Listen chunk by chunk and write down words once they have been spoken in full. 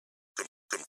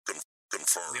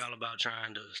We all about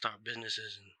trying to start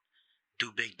businesses and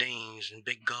do big things and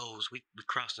big goals. We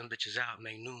cross them bitches out,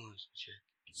 make new ones and shit.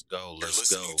 Let's go. You're Let's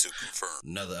listening go. to Confirm.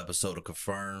 Another episode of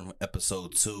Confirm,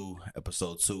 episode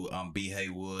 2. I'm B.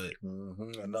 Haywood.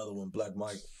 Another one, Black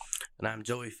Mike. And I'm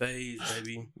Joey Faze,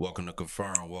 baby. Welcome to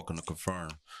Confirm.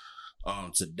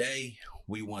 Today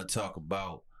we want to talk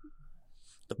about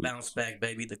The bounce back,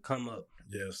 baby. The come up.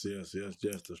 Yes.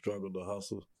 The struggle, the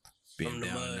hustle. being From the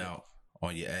down and mud. out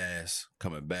on your ass,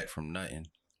 coming back from nothing.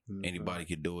 Anybody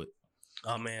could do it.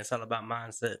 Oh, man, it's all about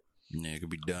mindset. Yeah, it could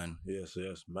be done. Yes.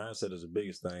 Mindset is the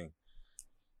biggest thing.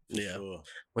 For Yeah. Sure.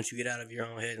 Once you get out of your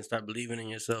own head and start believing in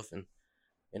yourself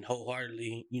and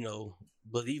wholeheartedly,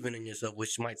 believing in yourself,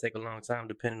 which might take a long time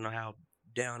depending on how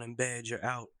down and bad you're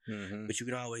out. Mm-hmm. But you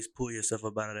can always pull yourself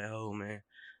up out of that hole, man.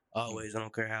 Always. I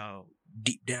don't care how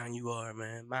deep down you are,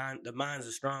 man. The mind's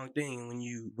a strong thing.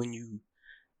 When you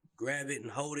grab it and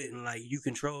hold it and like you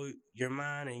control your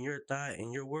mind and your thought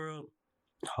and your world,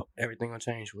 everything gonna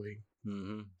change for you.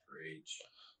 Mm-hmm.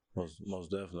 Most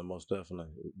definitely.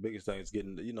 Biggest thing is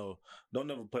getting, don't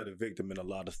never play the victim in a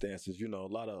lot of stances. A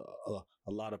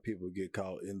lot of people get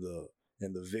caught in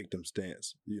the victim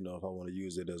stance. If I want to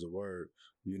use it as a word,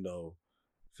 feeling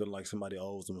like somebody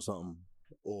owes them something,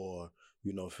 or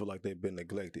feel like they've been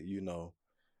neglected.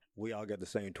 We all got the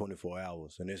same 24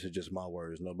 hours, and this is just my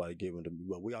words. Nobody giving to me,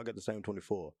 but we all got the same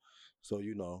 24. So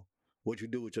what you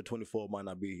do with your 24 might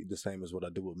not be the same as what I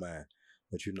do with mine.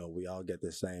 But we all get the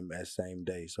same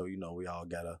day. So we all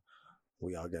gotta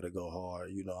go hard.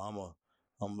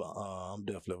 I'm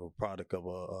definitely a product of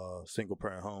a single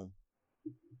parent home.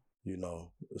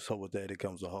 So with that it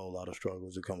comes a whole lot of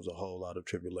struggles. It comes a whole lot of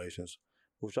tribulations,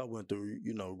 which I went through.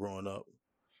 Growing up.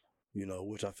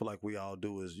 Which I feel like we all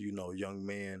do as young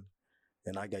men,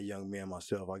 and I got young men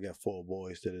myself. I got 4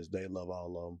 boys to this day. Love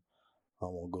all of them. I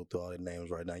won't go through all their names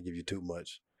right now and give you too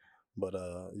much. But,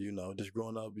 just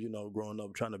growing up,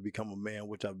 trying to become a man,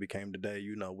 which I became today,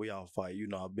 we all fight.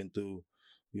 I've been through,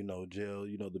 jail,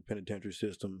 the penitentiary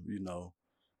system,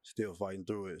 still fighting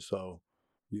through it. So,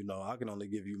 I can only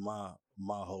give you my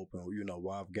hope and,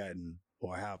 where I've gotten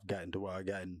or have gotten to where I've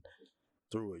gotten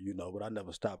through it, but I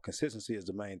never stopped. Consistency is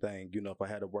the main thing. If I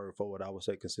had a word for it, I would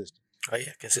say consistent. Oh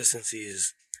yeah, consistency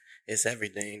is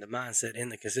everything. The mindset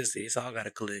and the consistency, it's all gotta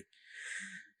click.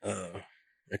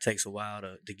 It takes a while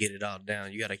to get it all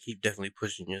down. You gotta keep definitely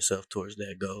pushing yourself towards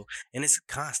that goal. And it's a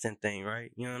constant thing,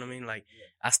 right? You know what I mean? Like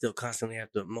I still constantly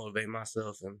have to motivate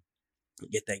myself and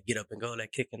get that get up and go,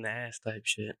 that kick in the ass type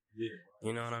shit. Yeah.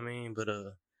 You know what I mean? But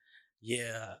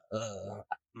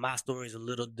my story is a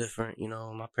little different.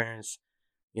 My parents,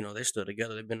 they're still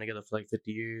together. They've been together for like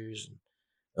 50 years.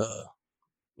 I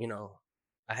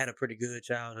had a pretty good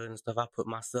childhood and stuff. I put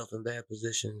myself in bad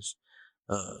positions.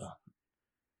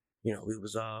 We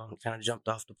was all kind of jumped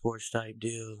off the porch type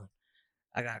deal.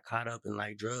 I got caught up in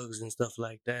like drugs and stuff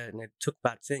like that. And it took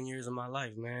about 10 years of my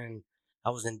life, man. I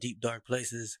was in deep, dark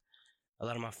places. A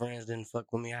lot of my friends didn't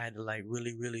fuck with me. I had to like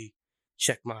really, really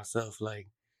check myself. Like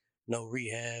no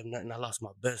rehab, nothing. I lost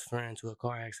my best friend to a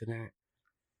car accident.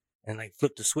 And like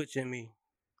flipped the switch in me.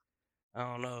 I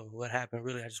don't know what happened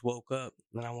really. I just woke up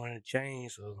and I wanted to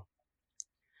change, so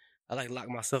I like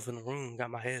locked myself in the room, got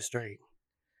my head straight.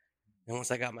 And once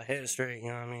I got my head straight,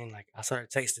 like I started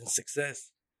tasting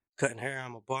success. Cutting hair,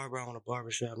 I'm a barber, I own a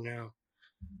barbershop now.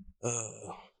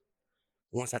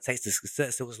 Once I tasted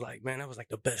success, it was like, man, that was like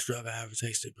the best drug I ever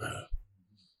tasted, bro.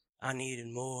 I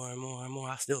needed more and more and more.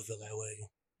 I still feel that way.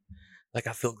 Like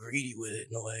I feel greedy with it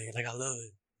in a way. Like I love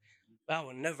it. I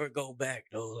would never go back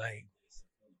though. Like,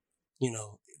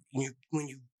 when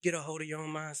you get a hold of your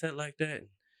own mindset like that,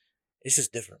 it's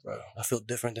just different, bro. I feel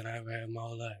different than I ever had in my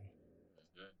whole life.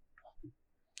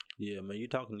 Yeah, man, you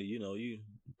talking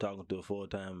to a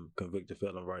full-time convicted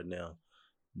felon right now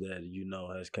that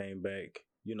has came back.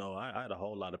 I had a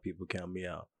whole lot of people count me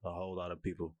out. A whole lot of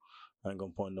people. I ain't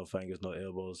gonna point no fingers, no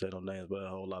elbows, say no names, but a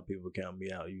whole lot of people count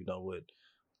me out.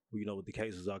 With the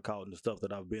cases I caught and the stuff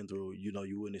that I've been through, you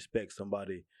wouldn't expect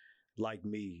somebody like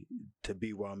me to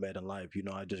be where I'm at in life.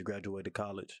 I just graduated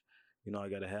college. I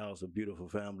got a house, a beautiful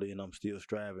family, and I'm still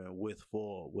striving with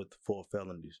four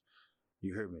felonies.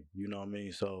 You hear me? You know what I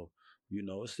mean? So,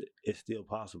 it's still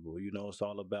possible. It's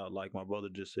all about, like my brother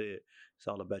just said, it's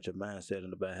all about your mindset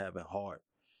and about having heart.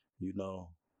 We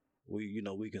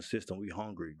consistent, we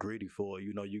hungry, greedy for it.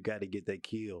 You got to get that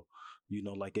kill.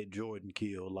 Like that Jordan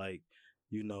kill, like.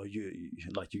 You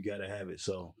gotta have it.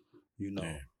 So,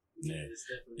 Yeah.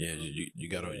 You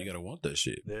gotta want that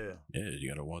shit. Yeah, you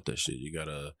gotta want that shit. You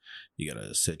gotta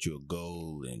set you a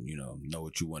goal and know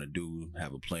what you want to do.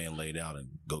 Have a plan laid out and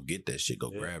go get that shit. Go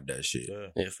grab that shit.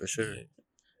 Yeah. Yeah, for sure. Yeah.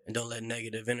 And don't let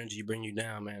negative energy bring you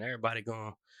down, man. Everybody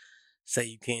gonna say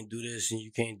you can't do this and you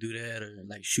can't do that, or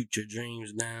like shoot your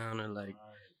dreams down, or like,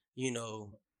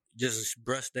 just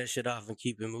brush that shit off and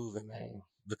keep it moving, man.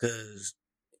 Because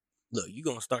look, you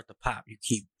gonna start to pop. You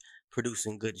keep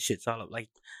producing good shit. It's all like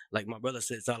my brother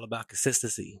said, it's all about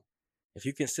consistency. If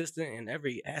you're consistent in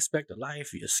every aspect of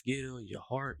life, your skill, your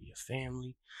heart, your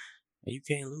family, you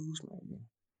can't lose, man.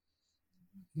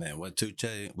 Man, what 2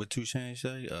 Chainz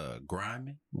say?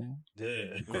 Grinding, man.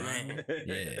 Yeah, Grind.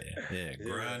 Yeah,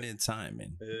 grinding,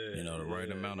 timing. The right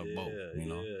amount of both.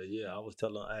 I was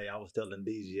telling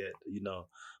DZ that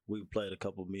we played a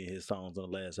couple of me and his songs on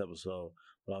the last episode,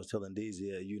 but I was telling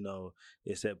DZ that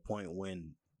it's that point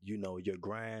when your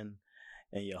grind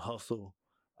and your hustle,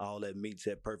 all that meets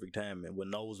that perfect time, and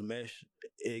when those mesh,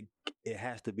 it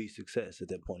has to be success at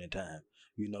that point in time.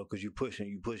 Because you pushing,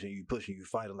 you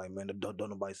fighting like, man, don't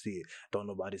nobody see it. Don't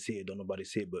nobody see it.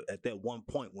 But at that one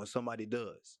point when somebody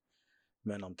does,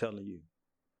 man, I'm telling you,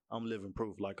 I'm living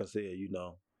proof. Like I said,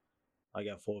 I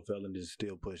got 4 felonies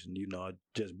still pushing. I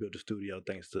just built a studio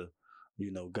thanks to,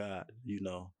 God, It's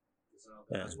all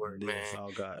God's work, man. It's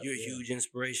all God. You're a huge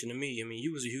inspiration to me. I mean,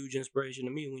 you was a huge inspiration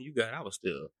to me when you got, I was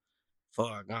still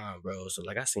far gone, bro. So,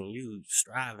 like, I seen you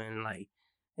striving, like,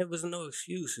 it was no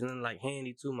excuse. And then, like,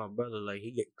 Handy, too, my brother, like,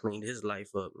 he cleaned his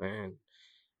life up, man.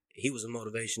 He was a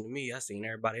motivation to me. I seen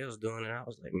everybody else doing it. I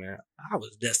was like, man, I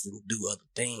was destined to do other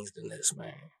things than this,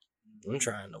 man. I'm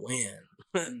trying to win.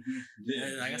 I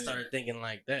started thinking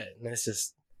like that. And it's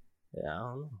just, I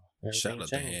don't know. Shout out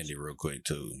to Handy real quick,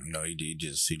 too. He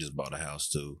just bought a house,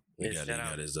 too. He got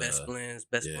his Best Blends,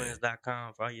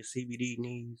 bestblends.com for all your CBD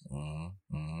needs.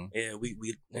 Yeah,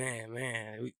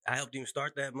 I helped him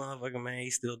start that motherfucker, man.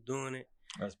 He's still doing it.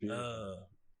 That's beautiful.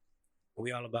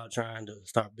 We all about trying to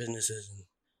start businesses and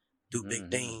do big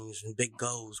things and big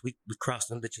goals. We cross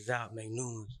them bitches out, make new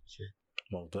ones. Shit.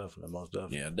 Most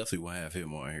definitely. Yeah, I definitely want to have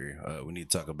him on here. We need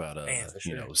to talk about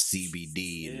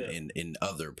CBD and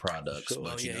other products. Sure.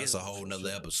 But that's a whole nother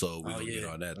episode. We're gonna get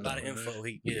on that. A lot of info.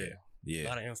 A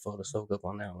lot of info to soak up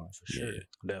on that one for sure.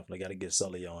 Definitely got to get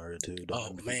Sully on her too.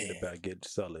 Get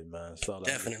Sully, man. Sully.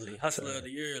 Definitely. Hustler of the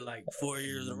year, like 4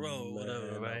 years in a row,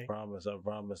 whatever, right? I promise.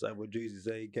 Like what Jesus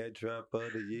say, he got Trap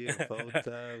of the year 4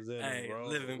 times in a row.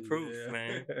 Living proof,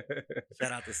 man.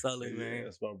 Shout out to Sully, man.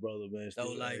 That's my brother, man.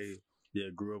 No life. Yeah,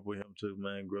 grew up with him too,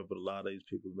 man. Grew up with a lot of these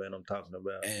people, man. I'm talking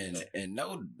about, and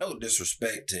no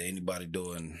disrespect to anybody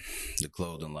doing the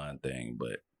clothing line thing,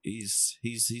 but he's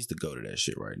the go to that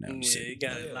shit right now. Yeah, he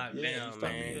got it locked down,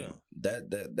 man.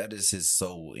 That is his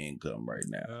sole income right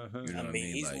now. I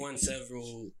mean, he's won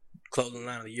several clothing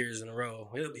line of the years in a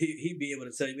row. He'd be able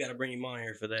to tell you, we got to bring him on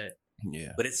here for that.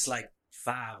 Yeah, but it's like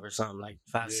 5 or something, like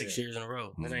 6 years in a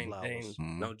row. It ain't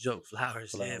no joke.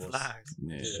 Flowers. Yeah, flowers.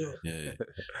 Yeah.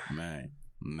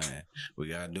 Man, we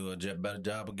gotta do a better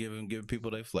job of giving people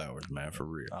their flowers, man, for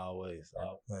real. Always.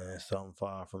 Man, something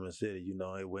far from the city,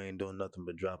 we ain't doing nothing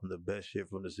but dropping the best shit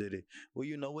from the city. Well,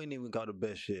 we ain't even got the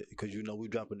best shit, because we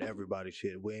dropping everybody's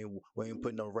shit. We ain't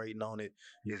putting no rating on it.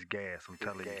 It's gas, I'm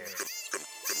telling you.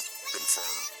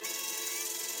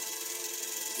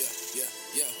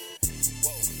 Yeah.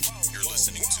 Whoa. You're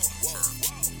listening to Confirmed.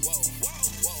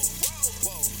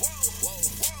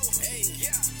 Hey,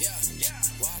 yeah.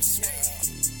 Watch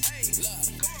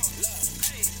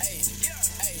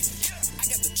I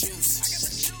got the juice.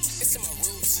 It's in my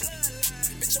roots.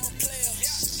 Bitch, I'm a player.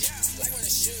 Like when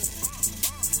it's shoot.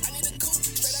 I need a coupe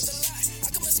straight out the lot. I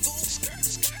come to school.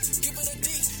 Give it a D,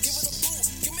 give it a boo.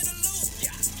 Give me the loot.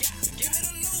 Give me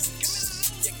the loot.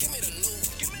 Yeah, give me the loot.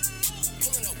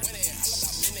 Pulling up winning. I love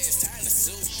my business. Tying the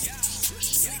suit.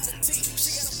 Sweet petite.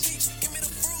 She got a peach. Give me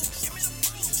the fruit. I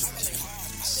play hard.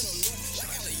 I did a loop.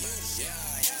 Like alley you. Yeah.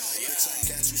 Bitch, I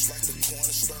got you like the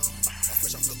corner store. I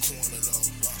fresh off the corner though.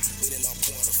 We didn't all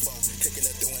pour the phone. Kicking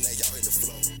and doing that, y'all hit the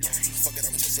flow. Fuck it,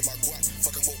 I'm chasing my guap.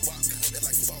 Fucking with wop. They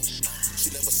like phone. She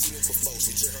never seen me before.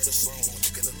 She just heard the song.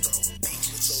 Kicking the throat.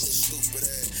 With your little stupid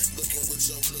ass. Looking with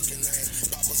your looking ass.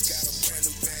 Papa's got a brand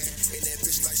new band. And that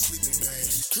bitch like sleeping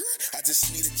bags. I just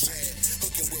need a jab.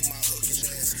 Hooking with my hooking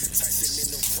ass. Tyson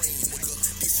in the rain, nigga.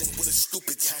 Decent with a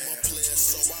stupid time. I'm a player,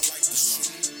 so I like to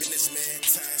shoot. Businessman,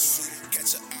 time suit.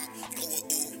 Catch a op. Go a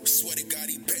ooh. Swear to God,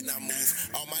 he bet not move.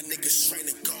 All my niggas train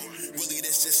to go. Really,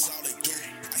 that's just all they do.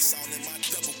 Ice all in my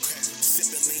double cup.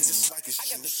 Sipping lean just like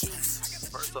it's juice.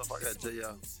 First off, I gotta tell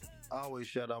y'all, I always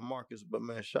shout out Marcus, but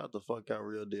man, shout the fuck out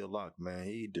Real Deal Lock, man.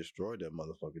 He destroyed that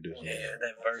motherfucker this year. Yeah,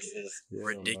 that verse is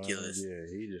ridiculous. Man. Yeah,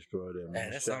 he destroyed that.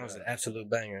 Man, that song was an absolute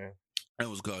banger. That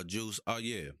was called Juice. Oh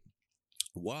yeah,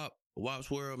 WAP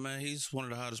Wops World, man, he's one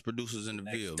of the hottest producers in the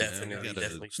field, man. We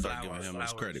gotta start giving him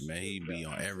his credit, man. He be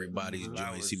on everybody's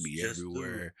joints. He be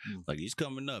everywhere. Like, he's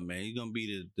coming up, man. He's gonna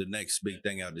be the next big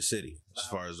thing out the city as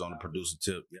far as on the producer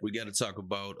tip. We gotta talk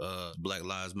about Black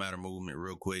Lives Matter movement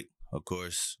real quick. Of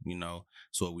course, you know,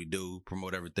 it's what we do.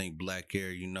 Promote everything black here,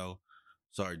 you know.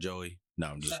 Sorry, Joey. No,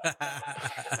 I'm just. No,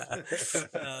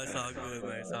 it's all good,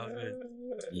 man. It's all good.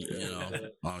 You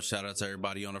know, shout out to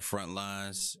everybody on the front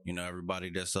lines. You know, everybody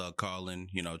that's calling.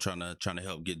 You know, trying to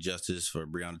help get justice for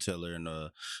Breonna Taylor and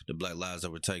the Black lives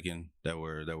that were taken, that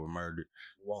were murdered.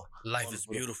 Well, life is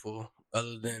beautiful.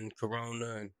 Other than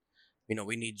Corona, and you know,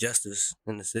 we need justice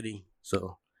in the city.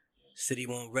 So. City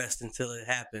won't rest until it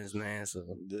happens, man. So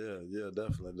yeah,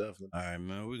 definitely. All right,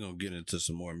 man, we're gonna get into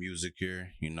some more music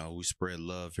here. You know, we spread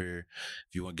love here.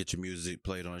 If you want to get your music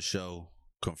played on the show,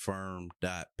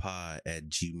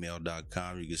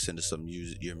 confirm.pod@gmail.com. You can send us your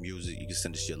music. You can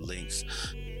send us your links.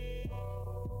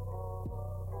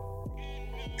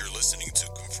 You're listening to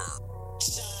Confirm.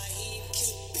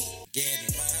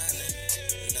 Getting money,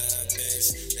 love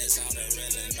bitch, that's all that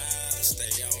really matters.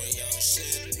 Stay on your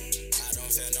shit.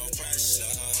 Feel no pressure,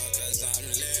 cause I'm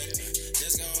lit.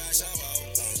 Just go ask your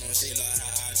hoe, she love how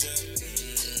I drip.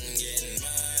 Getting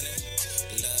money,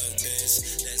 love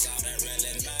bitch, that's all that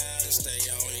really matters. Stay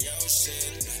on your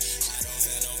shit. I don't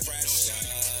feel no pressure,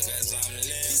 cause I'm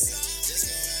lit. Just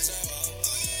go ask your hoe,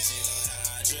 she love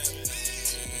how I drip.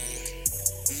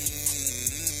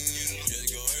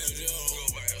 Just go ask your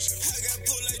hoe. I got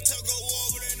pulled like tug of war,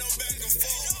 but ain't no back and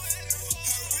forth.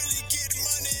 I really get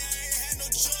money, I ain't had no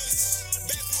choice.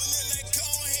 Back when it like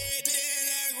Conehead, then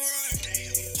I run.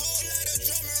 Whole lot of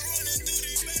drumming running through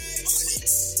these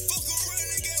bags. Fuck around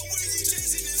and get wizzy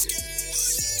chasing this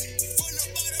gas. From the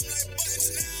bottom like buttons,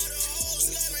 now the hoes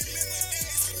love me. Remember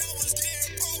days when I was dead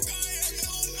broke, I had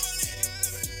no money.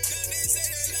 Now they say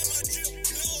they let my drip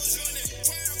nose running.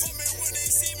 Crying for me when they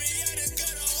see me, I done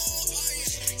got a whole onion.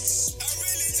 I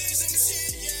really take some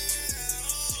shit,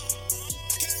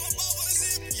 yeah. Came up off a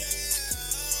zip, yeah.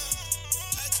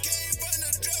 I came from the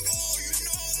drug hole, you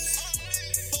know lit.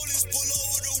 Police pull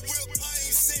over the whip, I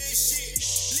ain't saying shit.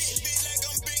 Lit big like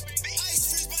I'm big. Ice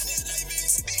freeze by this like big.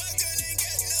 My gun ain't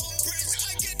got no prints.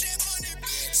 I get that money,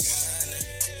 bitch. Money,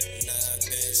 love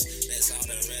bitch, that's all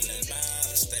that really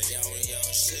matters. Stay on your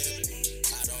shit.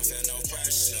 I don't feel no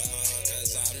pressure,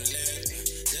 cause I'm lit.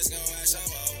 Just go ask your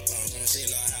hoe, she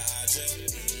love how I drip.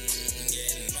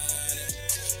 Getting money,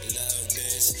 love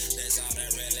bitch, that's all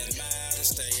that really matters.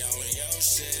 Stay on your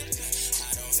shit.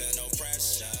 I don't feel no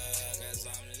pressure, cause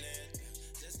I'm lit.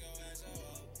 Just go ask your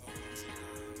hoe, she love how I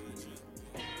drip.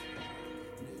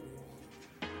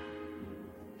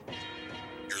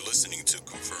 You're listening to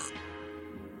Confirm.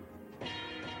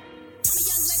 I'm a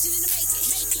young legend in the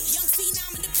making. Young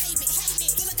phenom in the pavement.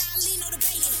 Feel like I lean on the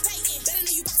baiting. Better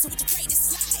know you boxing with the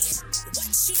greatest. Like,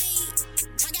 what you need,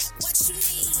 I got what you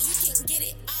need. You can get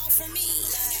it all from me.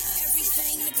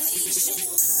 Everything to please you.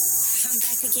 I'm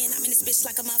back again. I'm in this bitch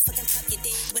like a motherfucking pup, you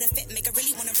dig? With a fit maker,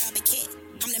 really wanna rub a kid.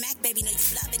 I'm the Mac, baby, know you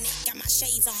loving it. Got my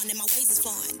shades on and my ways is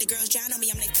flowing. The girls drown on me,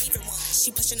 I'm their favorite one.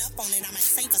 She pushing up on it, I might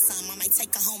save her some. I might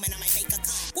take her home and I might make her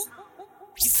come. Woo.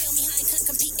 You feel me? I ain't couldn't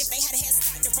compete if they had a head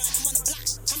start to run. I'm on the block.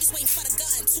 I'm just waiting for the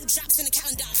gun. 2 drops in the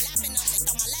calendar. I'm lapping up. They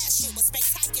thought my last shit was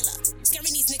spectacular.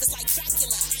 Scaring these niggas like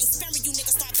Dracula. I ain't sparing you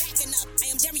niggas, start backing up. I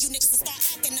am daring you niggas to start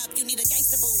acting up. You need a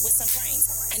gangster boo with some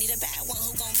brains. I need a bad one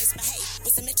who gon' misbehave.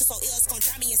 With some mental so ill, it's gon'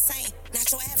 drive me insane. Not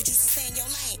your average, you should stay in your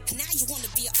lane. Now you wanna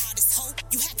be an artist, hoe.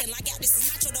 You hacking like out, this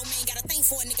is not your domain. Got a thing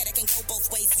for a nigga that can go both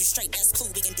ways. If you straight, that's cool,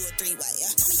 we can do it 3-way.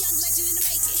 I'm a young legend in the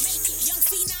making. Young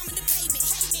phenom in the pavement.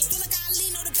 Feel like I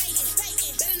lean on the baiting.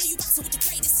 Better know you boxing with the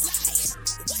greatest. Like,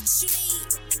 what you need,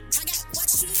 I got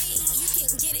what you need. You can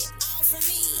get it all from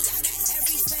me. I got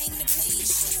everything to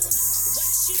please you.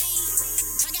 What you need,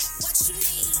 I got what you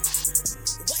need.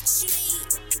 What you need,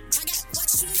 I got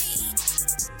what you need.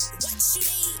 What you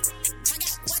need, I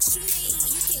got what you need.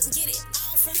 You can get it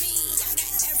all from me. I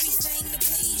got everything to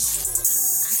please you.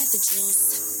 I got the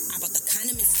juice, I brought the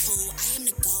condiments too. I am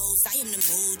the goals, I am the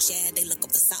mood, yeah. They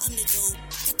looking for something to do.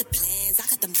 I got the plans, I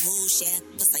got the moves, yeah.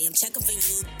 Plus I am checking for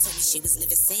you. Told me she was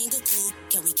living single, cool.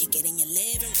 Can we kick it in your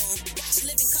living room? Watch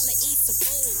living color, eat some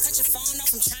food. Cut your phone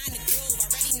off, I'm trying to groove.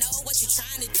 Already know what you're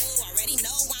trying to do. Already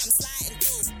know why I'm sliding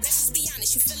through. Let's just be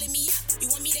honest, you filling me up.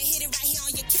 You want me to hit it right here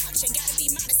on your couch. Ain't gotta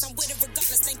be modest, I'm with it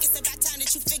regardless. Think it's about time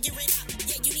that you figure it out.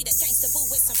 Yeah, you need a gangster boo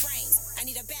with some brains. I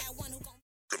need a bad one who gon'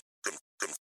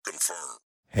 confirm.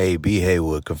 Hey, B.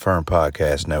 Haywood, Confirmed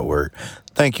Podcast Network.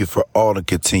 Thank you for all the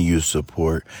continued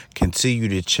support. Continue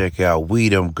to check out We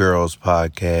Them Girls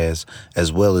podcast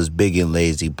as well as Big and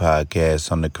Lazy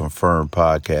podcast on the Confirmed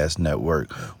Podcast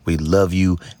Network. We love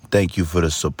you. Thank you for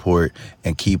the support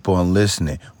and keep on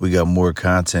listening. We got more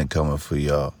content coming for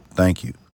y'all. Thank you.